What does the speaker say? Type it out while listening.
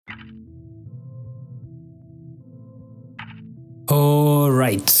All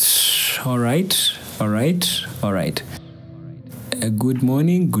right. Good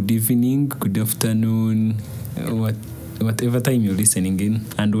morning, good evening, good afternoon, whatever time you're listening in,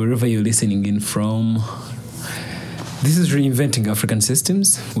 and wherever you're listening in from. This is Reinventing African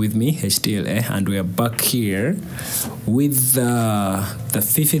Systems with me, HTLA, and we are back here with the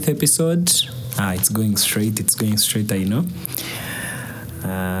 50th episode. It's going straight, I know.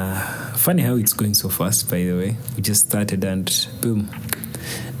 Funny how it's going so fast, by the way. We just started and boom.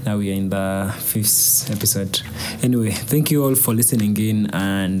 Now we are in the 5th episode. Anyway, thank you all for listening in,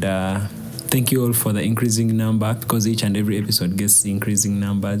 and thank you all for the increasing number, because each and every episode gets increasing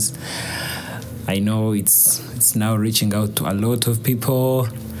numbers. I know it's now reaching out to a lot of people.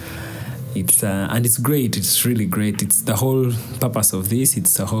 And it's great. It's really great. It's the whole purpose of this.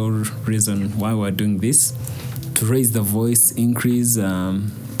 It's the whole reason why we're doing this, to raise the voice, increase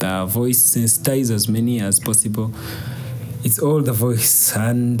the voice, sensitize as many as possible. It's all the voice.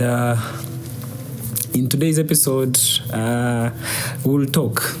 And in today's episode, we'll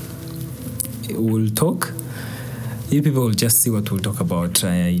talk. You people will just see what we'll talk about.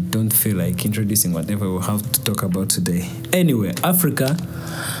 I don't feel like introducing whatever we'll have to talk about today. Anyway, Africa,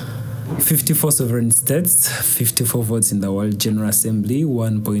 54 sovereign states, 54 votes in the World General Assembly,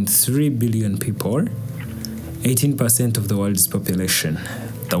 1.3 billion people, 18% of the world's population,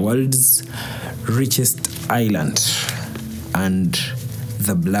 the world's richest island, and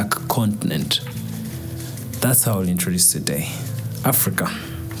the Black Continent. That's how I'll introduce today. Africa.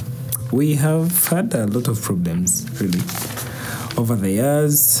 We have had a lot of problems, really, over the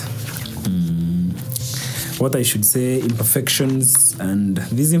years. What I should say, imperfections, and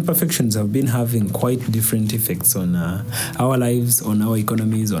these imperfections have been having quite different effects on our lives, on our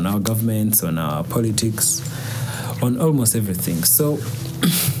economies, on our governments, on our politics, on almost everything. So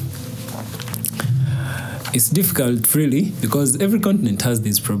it's difficult, really, because every continent has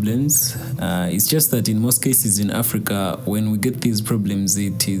these problems. It's just that in most cases in Africa, when we get these problems,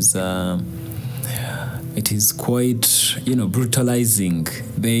 it is quite, brutalizing.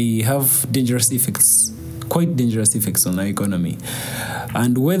 They have dangerous effects, quite dangerous effects on our economy.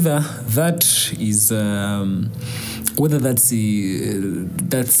 And whether that's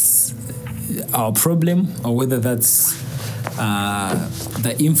our problem, or whether that's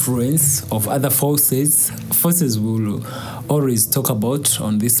the influence of other forces we'll always talk about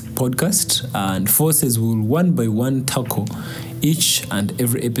on this podcast, and forces will one by one tackle on each and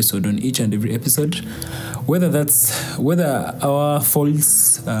every episode, whether our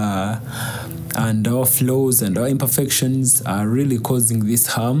faults and our flaws and our imperfections are really causing this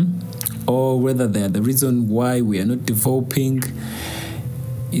harm, or whether they are the reason why we are not developing.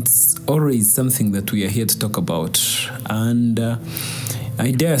 It's always something that we are here to talk about. And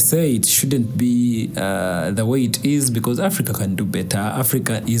I dare say it shouldn't be the way it is, because Africa can do better.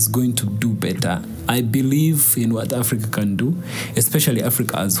 Africa is going to do better. I believe in what Africa can do, especially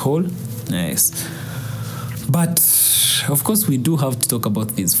Africa as a whole. Yes. But, of course, we do have to talk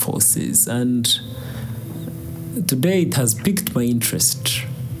about these forces. And today it has piqued my interest.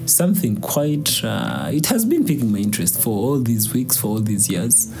 Something quite, it has been piquing my interest for all these weeks, for all these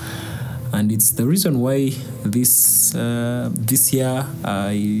years. And it's the reason why this year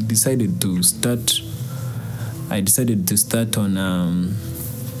I decided to start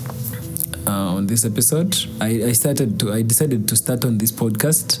on this episode. I decided to start on this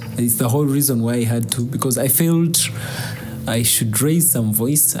podcast. It's the whole reason why I had to, because I felt I should raise some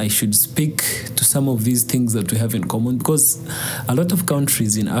voice. I should speak to some of these things that we have in common, because a lot of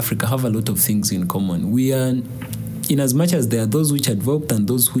countries in Africa have a lot of things in common. We are, in as much as there are those which are developed and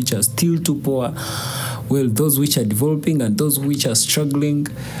those which are still too poor, well, those which are developing and those which are struggling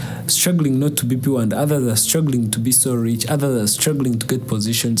not to be poor, and others are struggling to be so rich, others are struggling to get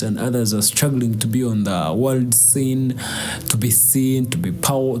positions, and others are struggling to be on the world scene, to be seen, to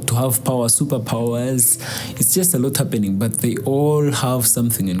have power, superpowers. It's just a lot happening, but they all have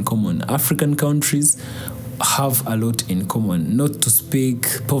something in common. African countries have a lot in common, not to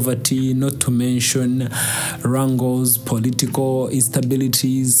speak poverty, not to mention wrangles, political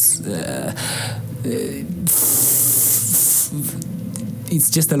instabilities. It's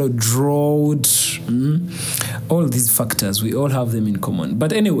just a lot, drought, all these factors, we all have them in common.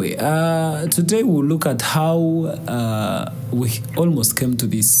 But anyway, today we'll look at how we almost came to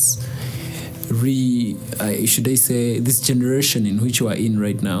this this generation in which we are in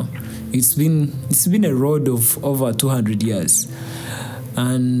right now. It's been a road of over 200 years.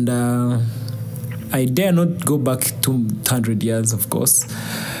 And I dare not go back 200 years, of course.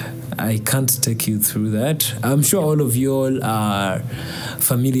 I can't take you through that. I'm sure all of you all are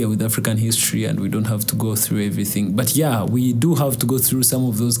familiar with African history and we don't have to go through everything. But yeah, we do have to go through some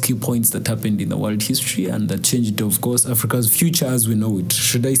of those key points that happened in the world history and that changed, of course, Africa's future as we know it.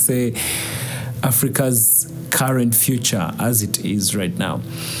 Should I say Africa's current future as it is right now?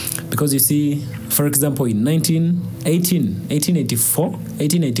 Because you see, for example, in 1884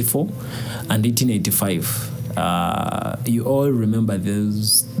 and 1885, you all remember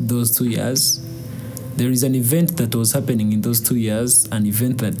those 2 years. There is an event that was happening in those 2 years, an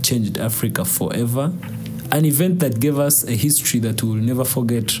event that changed Africa forever, an event that gave us a history that we will never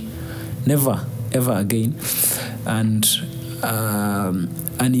forget, never, ever again, and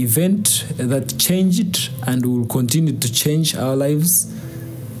an event that changed and will continue to change our lives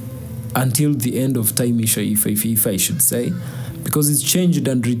until the end of time, if I should say, because it's changed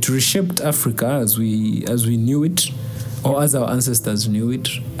and it reshaped Africa as we knew it, or as our ancestors knew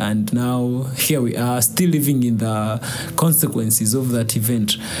it, and now here we are still living in the consequences of that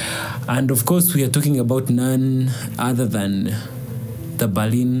event. And of course, we are talking about none other than the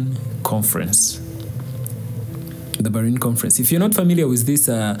Berlin Conference. The Berlin Conference. If you're not familiar with this,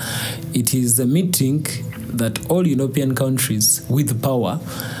 it is a meeting that all European countries with power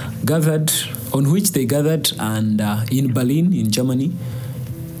gathered, on which they gathered, and in Berlin, in Germany,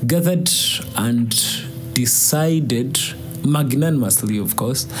 gathered and decided magnanimously, of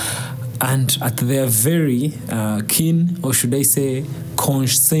course, and at their very keen, or should I say,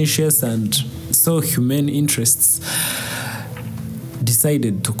 conscientious and so humane interests,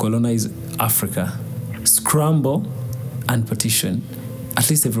 decided to colonize Africa, scramble and partition. At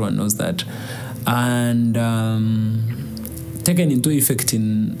least everyone knows that. And taken into effect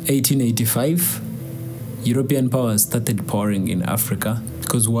in 1885, European powers started pouring in Africa.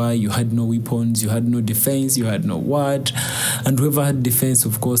 Because why? You had no weapons, you had no defense, you had no what. And whoever had defense,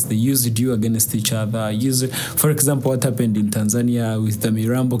 of course, they used you against each other. For example, what happened in Tanzania with the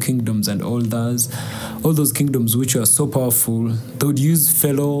Mirambo kingdoms and all those kingdoms which were so powerful, they would use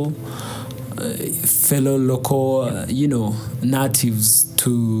fellow local, natives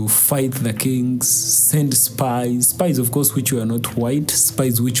to fight the kings, send spies, of course, which were not white,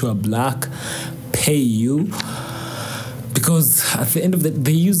 spies which were black, pay you. Because at the end of the day,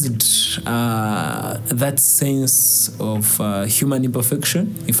 they used that sense of human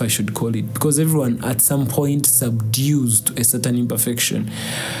imperfection, if I should call it, because everyone at some point subdues to a certain imperfection,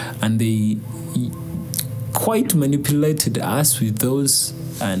 and they quite manipulated us with those,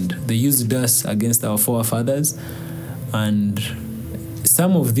 and they used us against our forefathers. And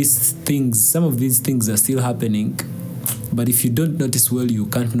some of these things are still happening, but if you don't notice well, you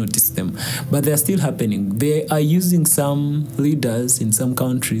can't notice them. But they are still happening. They are using some leaders in some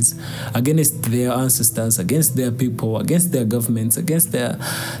countries against their ancestors, against their people, against their governments, against their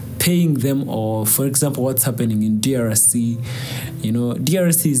paying them. Or, for example, what's happening in DRC.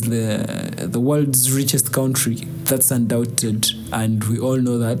 DRC is the world's richest country. That's undoubted, and we all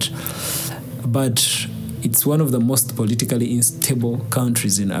know that. But it's one of the most politically unstable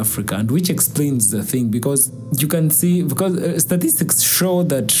countries in Africa, and which explains the thing, because you can see, because statistics show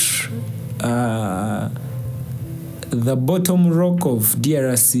that the bottom rock of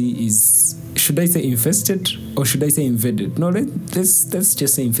DRC is, should I say infested or should I say invaded? No, let's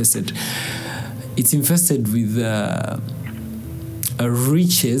just say infested. It's infested with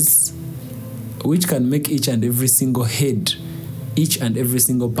riches which can make each and every single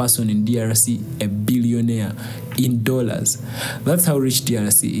person in DRC a billionaire in dollars. That's how rich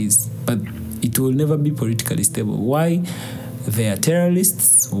DRC is. But it will never be politically stable. Why? They are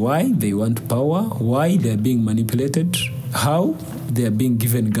terrorists. Why? They want power. Why? They are being manipulated. How? They are being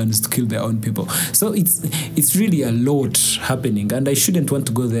given guns to kill their own people. So it's really a lot happening. And I shouldn't want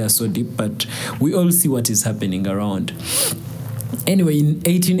to go there so deep, but we all see what is happening around. Anyway, in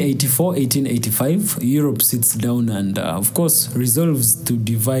 1884, 1885, Europe sits down and, of course, resolves to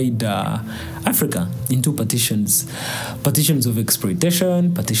divide Africa into partitions. Partitions of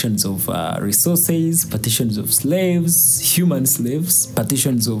exploitation, partitions of resources, partitions of slaves, human slaves,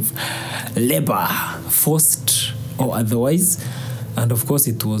 partitions of labor, forced or otherwise. And, of course,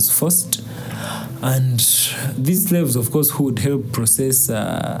 it was forced. And these slaves, of course, who would help process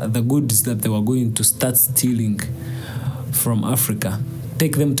the goods that they were going to start stealing from Africa,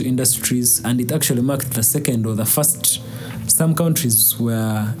 take them to industries, and it actually marked the second or the first. Some countries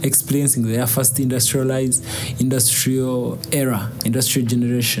were experiencing their first industrial era, industrial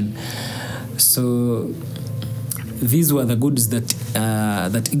generation. So these were the goods that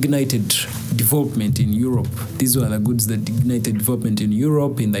ignited development in Europe. These were the goods that ignited development in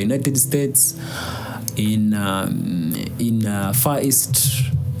Europe, in the United States, in Far East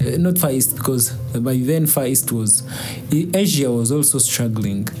not Far East, because by then Far East was, Asia was also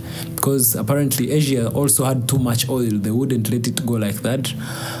struggling, because apparently Asia also had too much oil. They wouldn't let it go like that.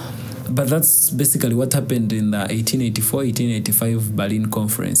 But that's basically what happened in the 1884-1885 Berlin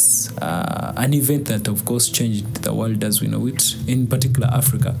Conference, an event that, of course, changed the world as we know it, in particular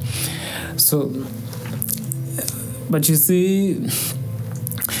Africa. So, but you see,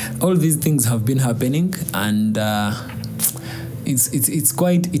 all these things have been happening, and it's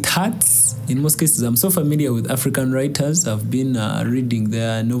quite, it hurts in most cases. I'm so familiar with African writers. I've been reading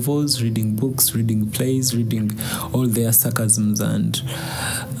their novels, reading books, reading plays, reading all their sarcasms and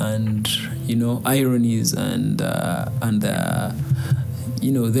ironies and their,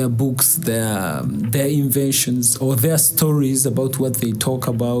 their books, their inventions, or their stories about what they talk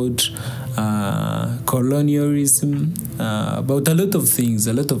about, colonialism, about a lot of things,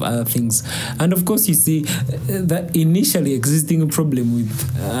 a lot of other things. And of course, you see the initially existing problem with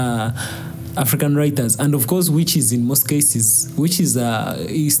African writers, and of course, which is in most cases, which is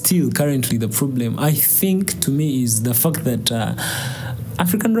still currently the problem, I think, to me, is the fact that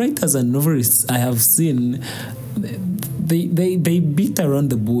African writers and novelists I have seen, they beat around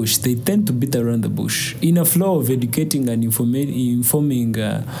the bush. They tend to beat around the bush in a flow of educating and informing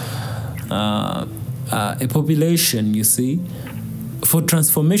a population, you see, for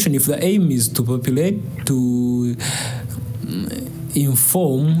transformation. If the aim is to populate, to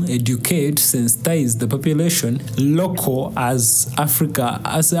inform, educate, sensitize the population, local as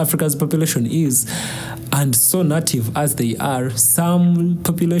Africa's population is, and so native as they are, some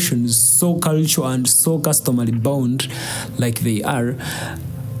populations so cultural and so customary bound like they are,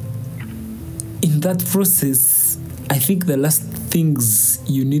 in that process, I think the last things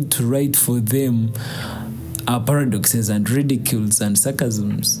you need to write for them are paradoxes and ridicules and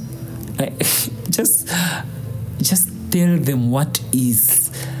sarcasms. Just tell them what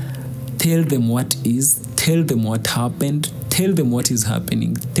is. Tell them what is. Tell them what happened. Tell them what is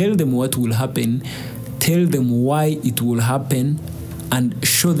happening. Tell them what will happen. Tell them why it will happen, and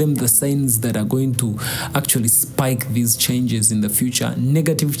show them the signs that are going to actually spike these changes in the future,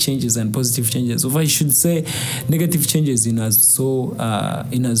 negative changes and positive changes. Or I should say negative changes in as so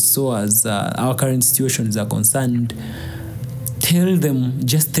as our current situations are concerned.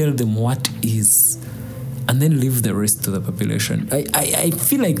 Just tell them what is, and then leave the rest to the population. I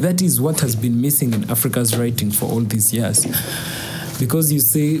feel like that is what has been missing in Africa's writing for all these years. Because you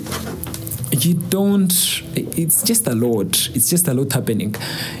see, it's just a lot. It's just a lot happening.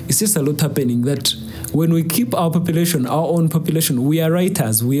 It's just a lot happening that when we keep our population, our own population, we are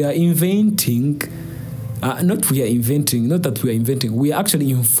writers, we are inventing. Not that we are inventing, we are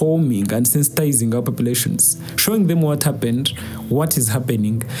actually informing and sensitizing our populations, showing them what happened, what is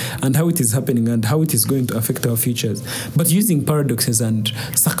happening, and how it is happening, and how it is going to affect our futures. But using paradoxes and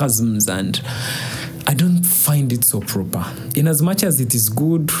sarcasms, and I don't find it so proper. In as much as it is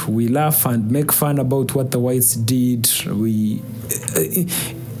good, we laugh and make fun about what the whites did,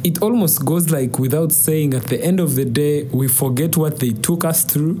 it almost goes like without saying, at the end of the day, we forget what they took us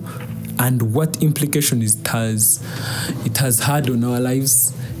through and what implications it has had on our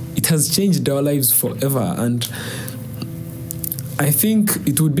lives. It has changed our lives forever. And I think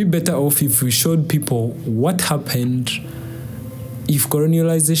it would be better off if we showed people what happened if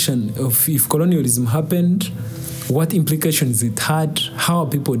colonialism happened, what implications it had, how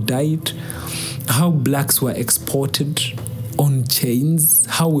people died, how blacks were exported on chains,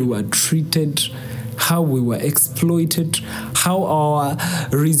 how we were treated, how we were exploited, how our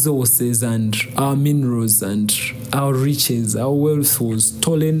resources and our minerals and our riches, our wealth was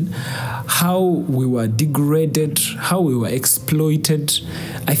stolen, how we were degraded, how we were exploited.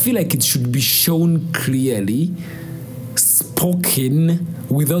 I feel like it should be shown clearly, spoken,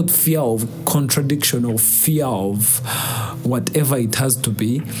 without fear of contradiction or fear of whatever it has to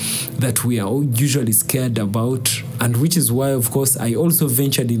be that we are usually scared about. And which is why, of course, I also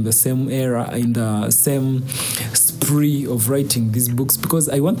ventured in the same era, in the same spree of writing these books, because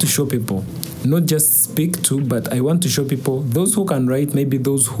I want to show people, not just speak to, but I want to show people, those who can write, maybe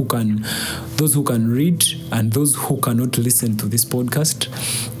those who can read, and those who cannot listen to this podcast.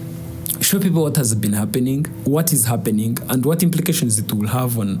 Show people what has been happening, what is happening, and what implications it will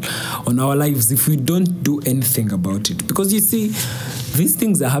have on our lives if we don't do anything about it. Because you see, these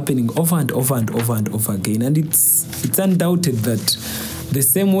things are happening over and over and over and over again, and it's undoubted that the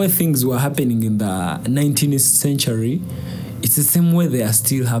same way things were happening in the 19th century, it's the same way they are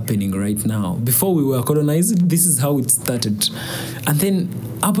still happening right now. Before we were colonized, this is how it started. And then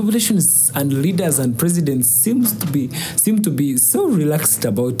our populations and leaders and presidents seem to be so relaxed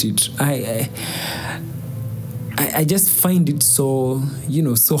about it. I just find it so,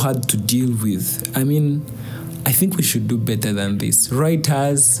 so hard to deal with. I mean, I think we should do better than this.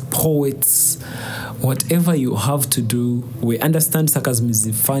 Writers, poets, whatever you have to do. We understand sarcasm is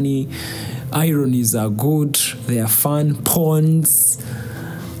funny, ironies are good, they are fun, puns,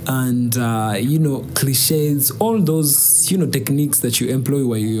 and cliches, all those techniques that you employ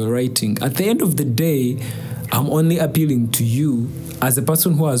while you're writing. At the end of the day, I'm only appealing to you as a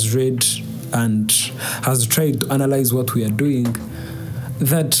person who has read and has tried to analyze what we are doing,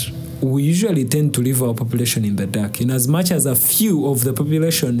 that we usually tend to leave our population in the dark. In as much as a few of the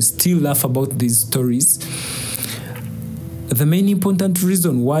population still laugh about these stories, the main important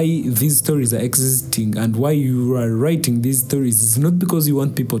reason why these stories are existing and why you are writing these stories is not because you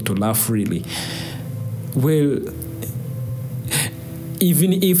want people to laugh, really. Well,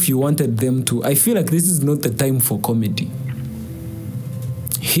 even if you wanted them to, I feel like this is not the time for comedy.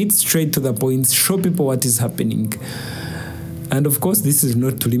 Hit straight to the point, show people what is happening. And of course, this is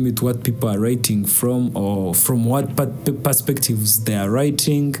not to limit what people are writing from, or from what perspectives they are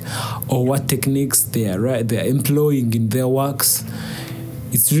writing, or what techniques they are employing in their works.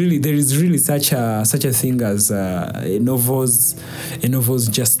 There is really such a thing as a novel's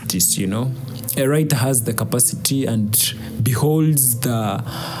justice. A writer has the capacity and beholds the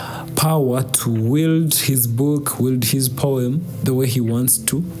power to wield his book, wield his poem the way he wants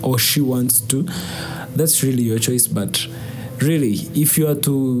to or she wants to. That's really your choice, but really, if you are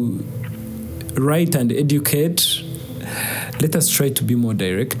to write and educate, let us try to be more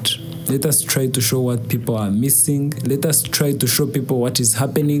direct. Let us try to show what people are missing. Let us try to show people what is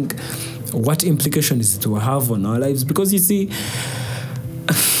happening, what implications it will have on our lives. Because you see,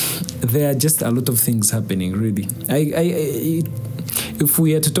 there are just a lot of things happening, really. If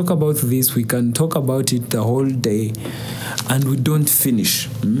we are to talk about this, we can talk about it the whole day and we don't finish.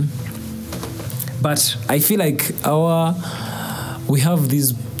 But I feel like we have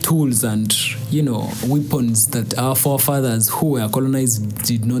these tools and weapons that our forefathers who were colonized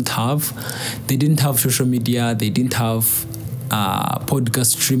did not have. They didn't have social media. They didn't have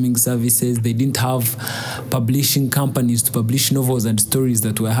podcast streaming services. They didn't have publishing companies to publish novels and stories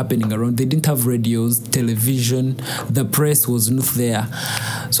that were happening around. They didn't have radios, television. The press was not there.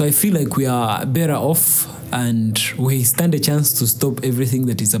 So I feel like we are better off and we stand a chance to stop everything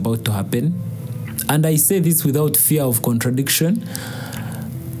that is about to happen. And I say this without fear of contradiction.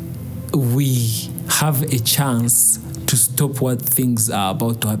 We have a chance to stop what things are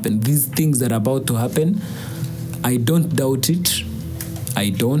about to happen. These things that are about to happen, I don't doubt it. I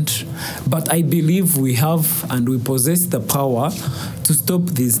don't. But I believe we have and we possess the power to stop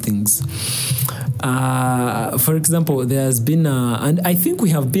these things. For example, there has been, and I think we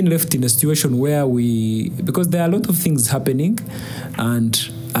have been left in a situation where because there are a lot of things happening, and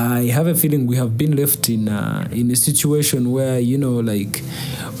I have a feeling we have been left in a situation where we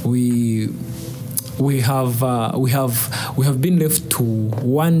have been left to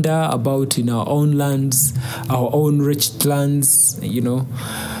wander about in our own lands, our own wretched lands.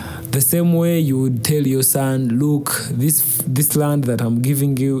 The same way you would tell your son, look, this land that I'm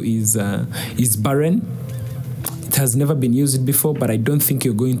giving you is barren. It has never been used before, but I don't think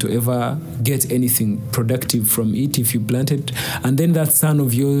you're going to ever get anything productive from it if you plant it. And then that son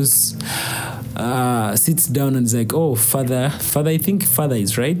of yours sits down and is like, oh, father, I think father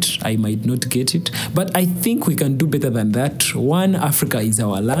is right. I might not get it, but I think we can do better than that. One, Africa is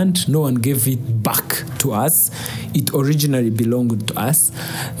our land. No one gave it back to us. It originally belonged to us.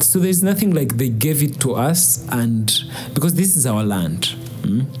 So there's nothing like they gave it to us, and because this is our land.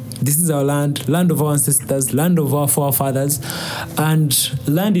 This is our land of our ancestors, land of our forefathers, and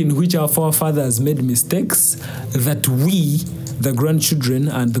land in which our forefathers made mistakes that we, the grandchildren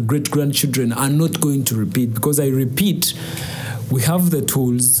and the great-grandchildren, are not going to repeat. Because I repeat, we have the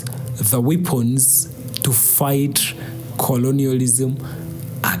tools, the weapons to fight colonialism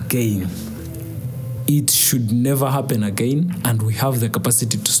again. It should never happen again, and we have the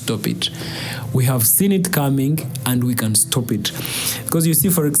capacity to stop it. We have seen it coming, and we can stop it. Because you see,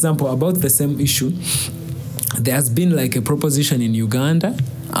 for example, about the same issue, there has been like a proposition in Uganda.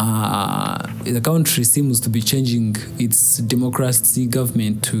 The country seems to be changing its democracy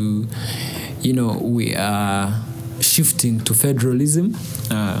government to, we are shifting to federalism.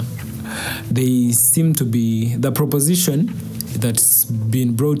 They seem to be the proposition that's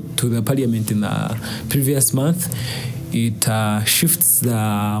been brought to the parliament in the previous month. It shifts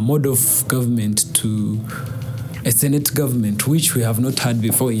the mode of government to a Senate government, which we have not had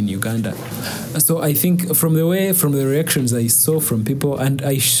before in Uganda. So I think from the reactions I saw from people, and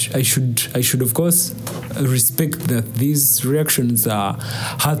I should of course respect that these reactions are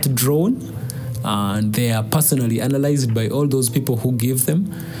heart-drawn and they are personally analyzed by all those people who give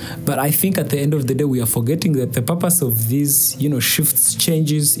them. But I think at the end of the day, we are forgetting that the purpose of these, shifts,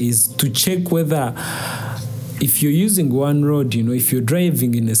 changes is to check whether if you're using one road, if you're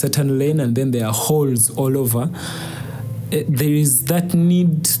driving in a certain lane and then there are holes all over, there is that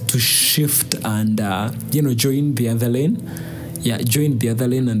need to shift and, join the other lane. Yeah, join the other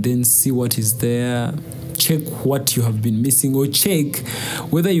lane and then see what is there, check what you have been missing, or check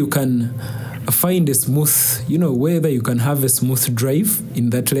whether you can find a smooth, whether you can have a smooth drive in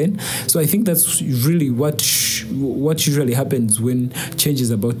that lane. So I think that's really what usually happens when change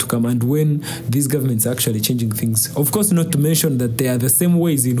is about to come and when these governments are actually changing things. Of course, not to mention that they are the same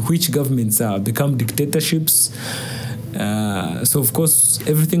ways in which governments become dictatorships. So of course,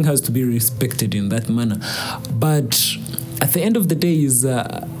 everything has to be respected in that manner. But at the end of the day is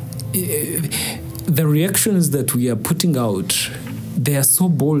the reactions that we are putting out, they are so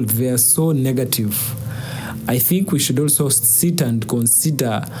bold, they are so negative. I think we should also sit and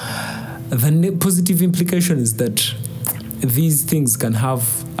consider the positive implications that these things can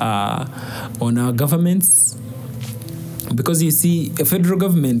have on our governments. Because you see, federal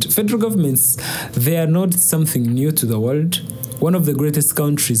governments, they are not something new to the world. One of the greatest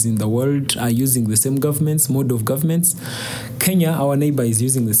countries in the world are using the same mode of governments. Kenya, our neighbor, is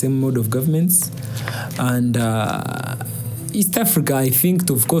using the same mode of governments. And East Africa, I think,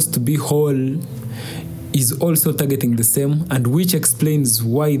 of course, to be whole, is also targeting the same, and which explains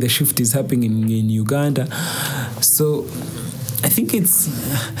why the shift is happening in Uganda. So I think it's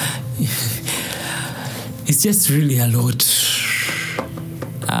just really a lot.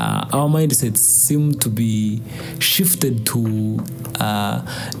 Our mindsets seem to be shifted to a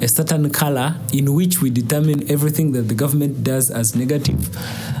certain color in which we determine everything that the government does as negative.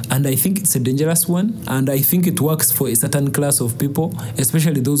 And I think it's a dangerous one. And I think it works for a certain class of people,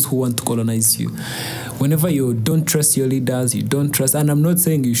 especially those who want to colonize you. Whenever you don't trust your leaders, you don't trust, and I'm not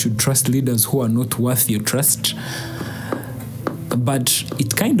saying you should trust leaders who are not worth your trust, but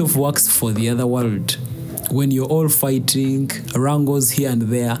it kind of works for the other world. When you're all fighting, wrangles here and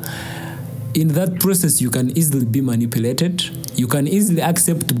there, in that process, you can easily be manipulated. You can easily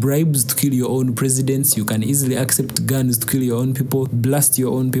accept bribes to kill your own presidents. You can easily accept guns to kill your own people, blast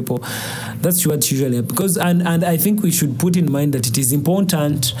your own people. That's what usually happens. Because, and I think we should put in mind that it is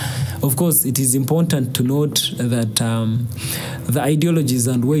important, of course, it is important to note that the ideologies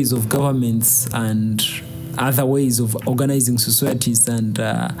and ways of governments and other ways of organizing societies and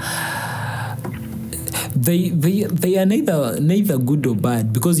they are neither good or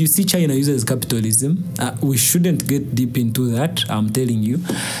bad, because you see China uses capitalism. We shouldn't get deep into that, I'm telling you.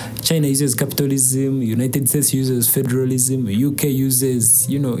 China uses capitalism, United States uses federalism, UK uses,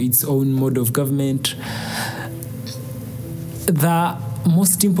 its own mode of government. The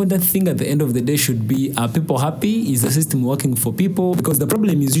most important thing at the end of the day should be, are people happy? Is the system working for people? Because the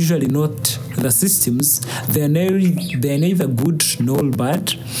problem is usually not the systems. They are neither good nor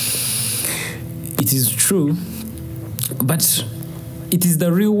bad. It is true, but it is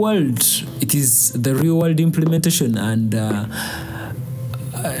the real world. It is the real world implementation and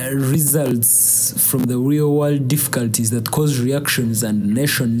results from the real world difficulties that cause reactions and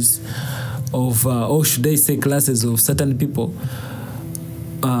nations of, or should I say classes of certain people,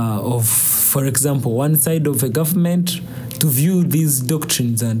 of, for example, one side of a government to view these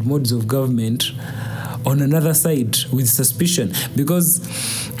doctrines and modes of government on another side with suspicion. Because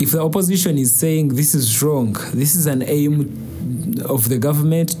if the opposition is saying this is wrong, this is an aim of the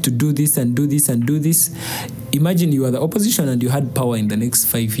government to do this and do this and do this, imagine you are the opposition and you had power in the next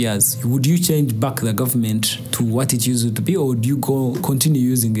 5 years. Would you change back the government to what it used to be, or would you continue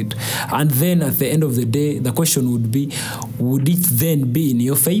using it? And then at the end of the day, the question would be, would it then be in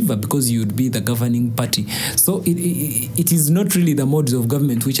your favor because you would be the governing party? So it is not really the modes of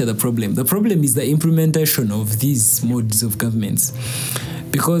government which are the problem. The problem is the implementation of these modes of governments.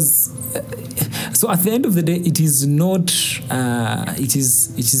 Because so at the end of the day, it is not that it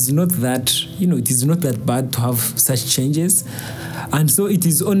is not that bad to have such changes, and so it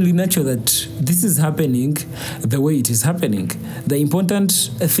is only natural that this is happening the way it is happening. The important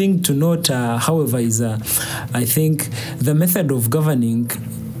thing to note, however, is I think the method of governing,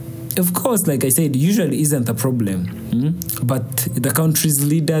 of course, like I said, usually isn't a problem, but the country's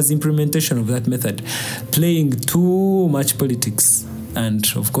leaders' implementation of that method, playing too much politics, and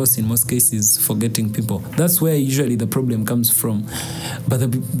of course in most cases forgetting people. That's where usually the problem comes from. But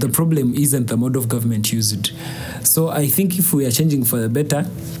the problem isn't the mode of government used. So I think if we are changing for the better,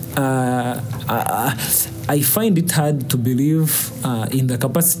 I find it hard to believe in the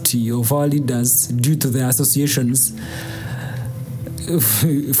capacity of our leaders due to their associations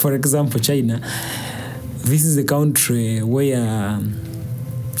for example, China, this is a country where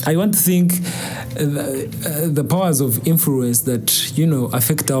I want to think the powers of influence that,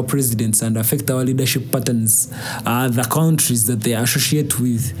 affect our presidents and affect our leadership patterns are the countries that they associate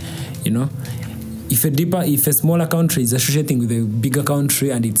with, If a smaller country is associating with a bigger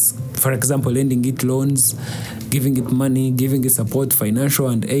country and it's, for example, lending it loans, giving it money, giving it support, financial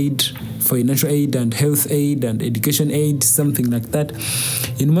aid and health aid and education aid, something like that.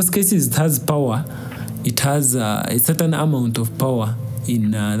 In most cases, it has power. It has a certain amount of power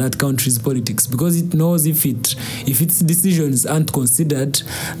in that country's politics, because it knows if its decisions aren't considered,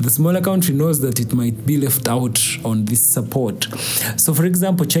 the smaller country knows that it might be left out on this support. So, for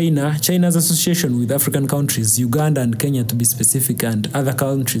example, China's association with African countries, Uganda and Kenya to be specific, and other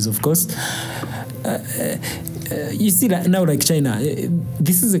countries, of course. You see that now, like China,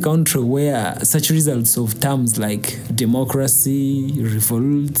 this is a country where such results of terms like democracy,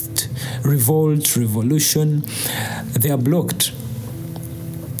 revolution, they are blocked.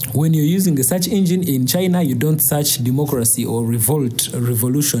 When you're using a search engine in China, you don't search democracy or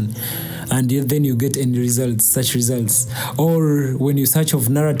revolution, and then you get any results, such results. Or when you search of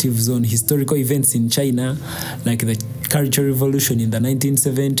narratives on historical events in China, like the Cultural Revolution in the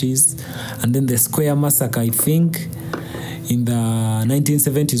 1970s, and then the Square Massacre, I think, in the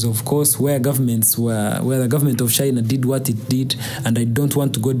 1970s, of course, where the government of China did what it did, and I don't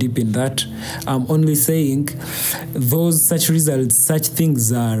want to go deep in that. I'm only saying such results, such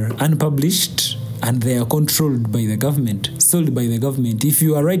things are unpublished, and they are controlled by the government, sold by the government. If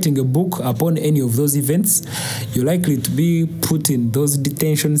you are writing a book upon any of those events, you're likely to be put in those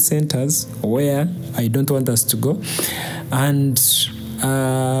detention centers where I don't want us to go. And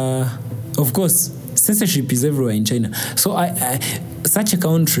of course, censorship is everywhere in China. So such a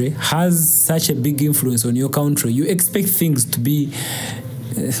country has such a big influence on your country. You expect things to be...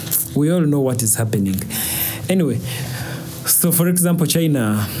 we all know what is happening. Anyway, so for example,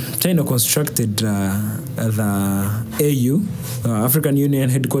 China constructed the AU, African Union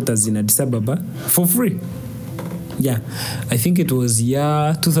headquarters in Addis Ababa, for free. Yeah, I think it was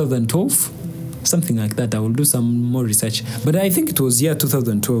year 2012. Something like that. I will do some more research. But I think it was year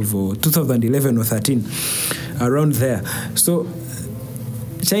 2012 or 2011 or 13, around there. So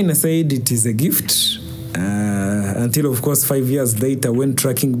China said it is a gift until, of course, 5 years later, when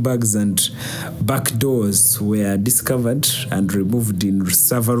tracking bugs and backdoors were discovered and removed in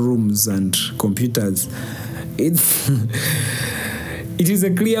server rooms and computers. It is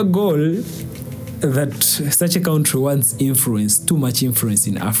a clear goal that such a country wants influence, too much influence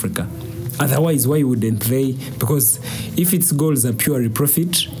in Africa. Otherwise, why wouldn't they? Because if its goals are purely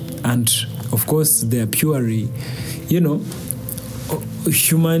profit, and of course they are purely,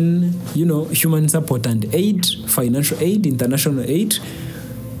 human support and aid, financial aid, international aid,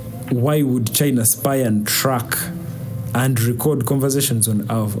 why would China spy and track and record conversations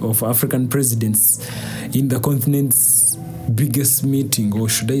of African presidents in the continent's biggest meeting, or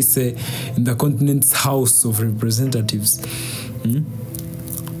should I say, in the continent's House of Representatives?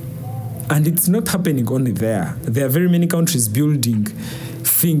 And it's not happening only there. There are very many countries building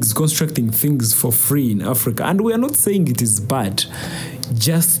things, constructing things for free in Africa. And we are not saying it is bad.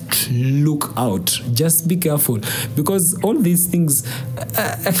 Just look out. Just be careful. Because all these things,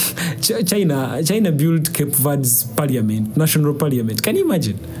 China built Cape Verde's parliament, national parliament. Can you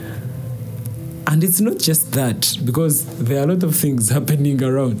imagine? And it's not just that, because there are a lot of things happening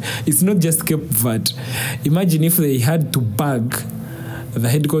around. It's not just Cape Verde. Imagine if they had to bag the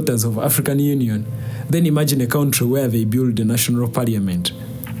headquarters of African Union. Then imagine a country where they build a national parliament.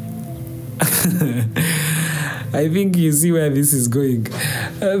 I think you see where this is going.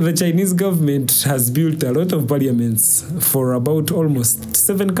 The Chinese government has built a lot of parliaments for about almost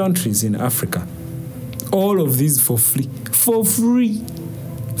 7 countries in Africa. All of these for free. For free.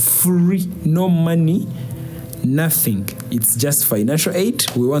 Free. No money. Nothing. It's just financial aid.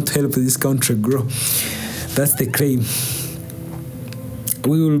 We want to help this country grow. That's the claim.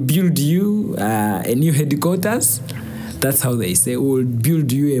 We will build you a new headquarters. That's how they say. We will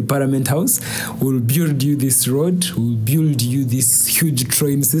build you a parliament house. We will build you this road. We will build you this huge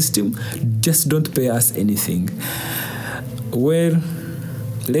train system. Just don't pay us anything. Well,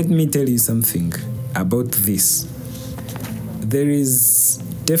 let me tell you something about this. There is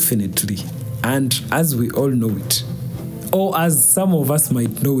definitely, and as we all know it, or as some of us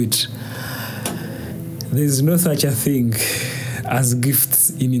might know it, there is no such a thing as gifts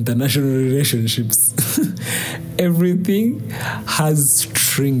in international relationships. Everything has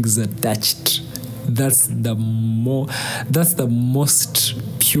strings attached. That's the most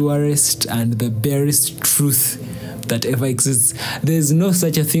purest and the barest truth that ever exists. There's no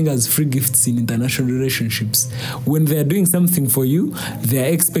such a thing as free gifts in international relationships. When they are doing something for you, they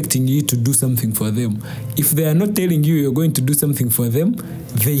are expecting you to do something for them. If they are not telling you you're going to do something for them,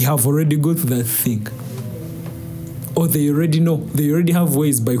 they have already got that thing. Or they already know. They already have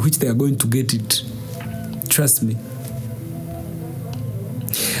ways by which they are going to get it. Trust me.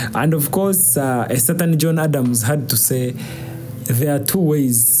 And of course, a certain John Adams had to say, there are two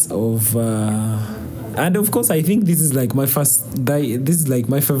ways of... and of course, I think this is like my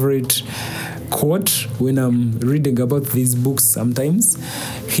favorite quote when I'm reading about these books sometimes.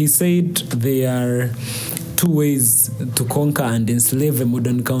 He said there are two ways to conquer and enslave a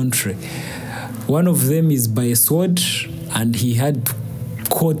modern country. One of them is by a sword, and he had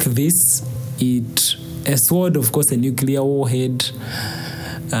quote this. A sword, of course, a nuclear warhead,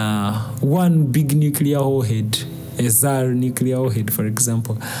 one big nuclear warhead, a Tsar nuclear warhead, for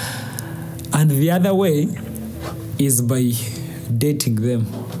example. And the other way is by dating them.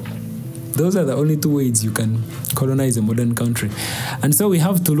 Those are the only two ways you can colonize a modern country. And so we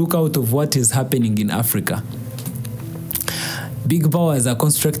have to look out of what is happening in Africa. Big powers are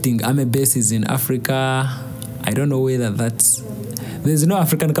constructing army bases in Africa. I don't know whether there's no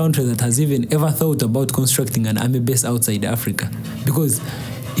African country that has even ever thought about constructing an army base outside Africa, because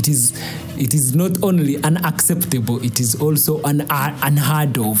it is not only unacceptable, it is also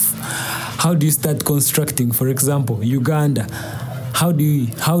unheard of. How do you start constructing, for example, Uganda? How do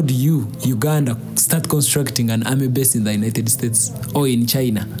you, Uganda, start constructing an army base in the United States or in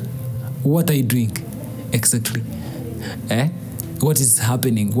China? What are you doing exactly? What is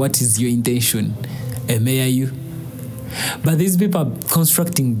happening? What is your intention? May you? But these people are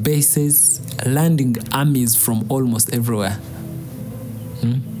constructing bases, landing armies from almost everywhere.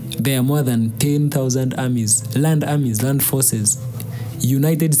 There are more than 10,000 armies, land forces,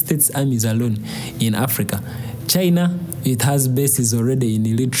 United States armies alone in Africa. China, it has bases already in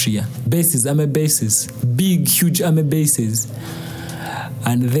Eritrea. Army bases, big, huge army bases.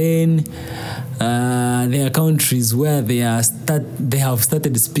 And then there are countries where they have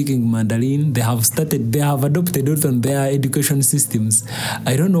started speaking Mandarin. They have adopted it on their education systems.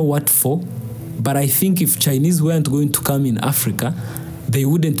 I don't know what for, but I think if Chinese weren't going to come in Africa, they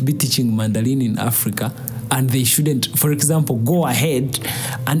wouldn't be teaching Mandarin in Africa, and they shouldn't, for example, go ahead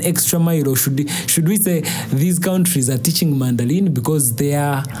an extra mile, or should we say these countries are teaching Mandarin because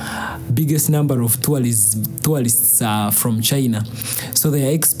their biggest number of tourists are from China. So they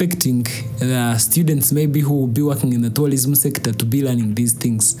are expecting the students maybe who will be working in the tourism sector to be learning these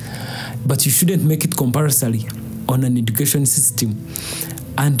things. But you shouldn't make it compulsory on an education system.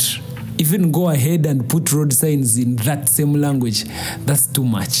 And even go ahead and put road signs in that same language. That's too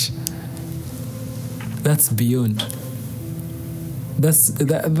much. That's beyond. That's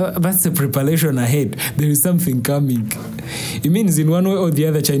the preparation ahead. There is something coming. It means in one way or the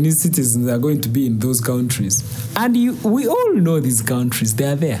other, Chinese citizens are going to be in those countries. And we all know these countries. They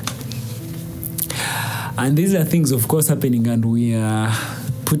are there. And these are things, of course, happening, and we are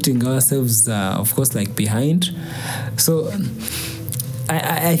putting ourselves, of course, like behind. So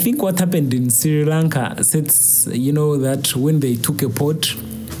I think what happened in Sri Lanka sets, that when they took a port,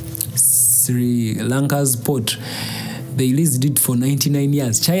 Sri Lanka's port, they leased it for 99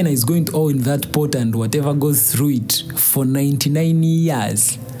 years. China is going to own that port and whatever goes through it for 99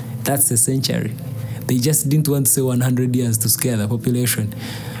 years. That's a century. They just didn't want to say 100 years to scare the population.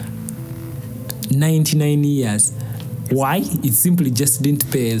 99 years. Why? It simply just didn't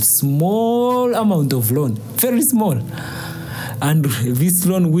pay a small amount of loan. Very small. And this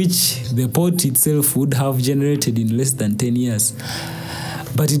loan, which the port itself would have generated in less than 10 years.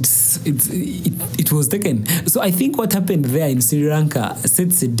 But it was taken. So I think what happened there in Sri Lanka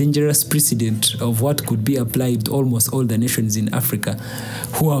sets a dangerous precedent of what could be applied to almost all the nations in Africa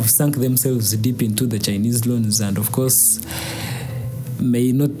who have sunk themselves deep into the Chinese loans and, of course,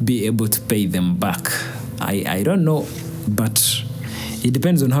 may not be able to pay them back. I don't know, but it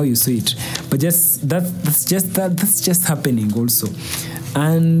depends on how you see it. But that's just happening also.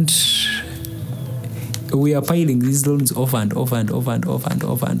 And we are piling these loans over and over and over and over and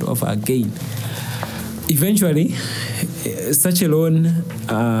over and over again. Eventually, such a loan,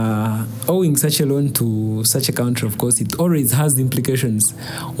 owing such a loan to such a country, of course, it always has implications.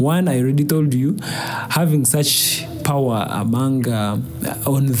 One, I already told you, having such power among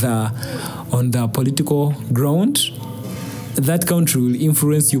on the political ground, that country will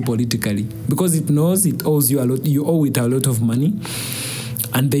influence you politically because it knows it owes you a lot. You owe it a lot of money.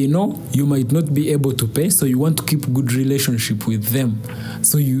 And they know you might not be able to pay, so you want to keep good relationship with them.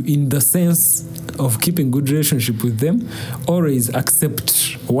 So you, in the sense, of keeping good relationship with them, always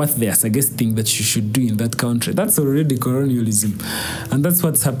accept what they are suggesting that you should do in that country. That's already colonialism, and that's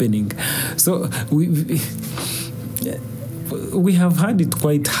what's happening. So we have had it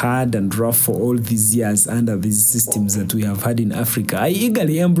quite hard and rough for all these years under these systems that we have had in Africa. I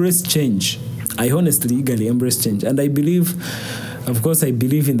eagerly embrace change. I honestly eagerly embrace change, and I believe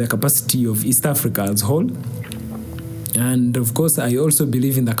in the capacity of East Africa as a whole. And of course, I also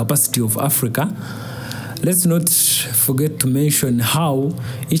believe in the capacity of Africa. Let's not forget to mention how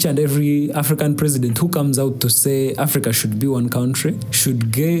each and every African president who comes out to say Africa should be one country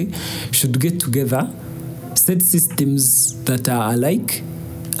should get together, set systems that are alike,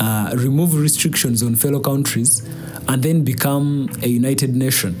 remove restrictions on fellow countries, and then become a united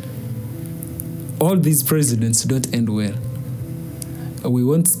nation. All these presidents don't end well. We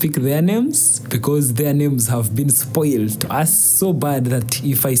won't speak their names because their names have been spoiled to us so bad that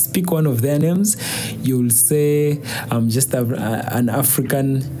if I speak one of their names, you'll say I'm just an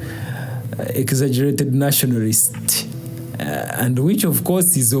African exaggerated nationalist, and which of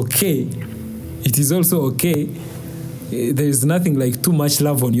course is okay. It is also okay. There is nothing like too much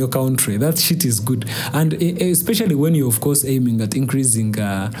love on your country. That shit is good. And especially when you're, of course, aiming at increasing,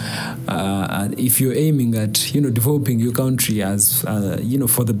 if you're aiming at, developing your country as,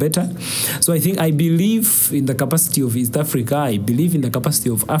 for the better. So I believe in the capacity of East Africa. I believe in the capacity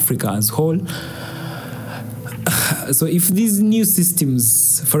of Africa as a whole. So if these new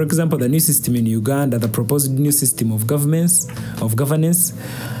systems, for example, the new system in Uganda, the proposed new system of governance,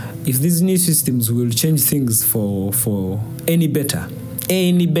 if these new systems will change things for any better,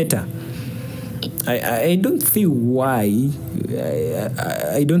 I don't see why.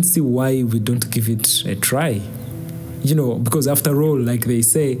 I don't see why we don't give it a try. Because after all, like they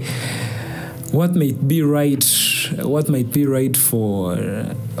say, what might be right for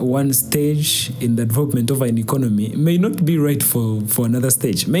one stage in the development of an economy may not be right for another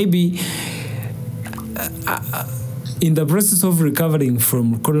stage. Maybe in the process of recovering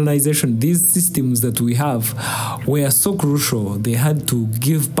from colonization, these systems that we have were so crucial. They had to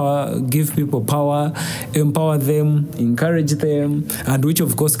give people power, empower them, encourage them, and which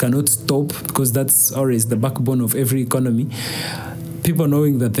of course cannot stop because that's always the backbone of every economy. People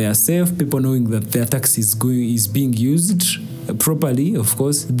knowing that they are safe, people knowing that their tax is being used properly, of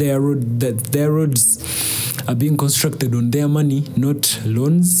course. Their roads are being constructed on their money, not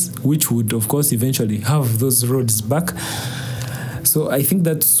loans, which would, of course, eventually have those roads back. So I think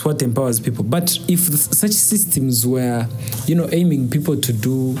that's what empowers people. But if such systems were, aiming people to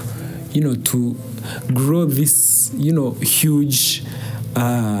do, to grow this,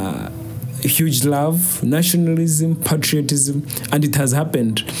 huge love, nationalism, patriotism, and it has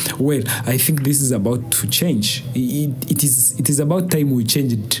happened. Well, I think this is about to change. It is about time we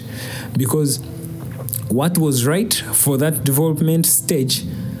change it, because what was right for that development stage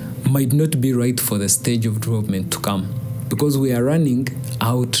might not be right for the stage of development to come, because we are running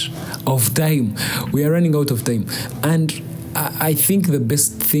out of time. And I think the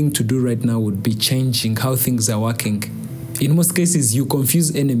best thing to do right now would be changing how things are working. In most cases, you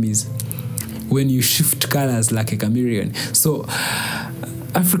confuse enemies when you shift colors like a chameleon. So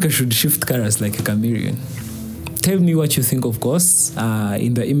Africa should shift colors like a chameleon. Tell me what you think, of course,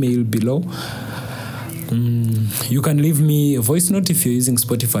 in the email below. You can leave me a voice note if you're using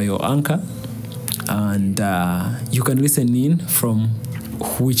Spotify or Anchor, and you can listen in from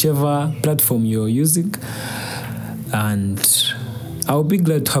whichever platform you're using, and I'll be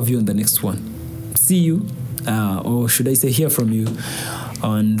glad to have you on the next one. See you, or should I say hear from you,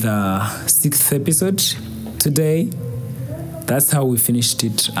 on the 6th episode today. That's how we finished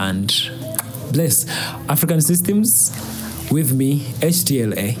it, and bless African systems with me,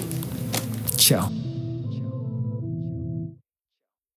 HTLA. Ciao.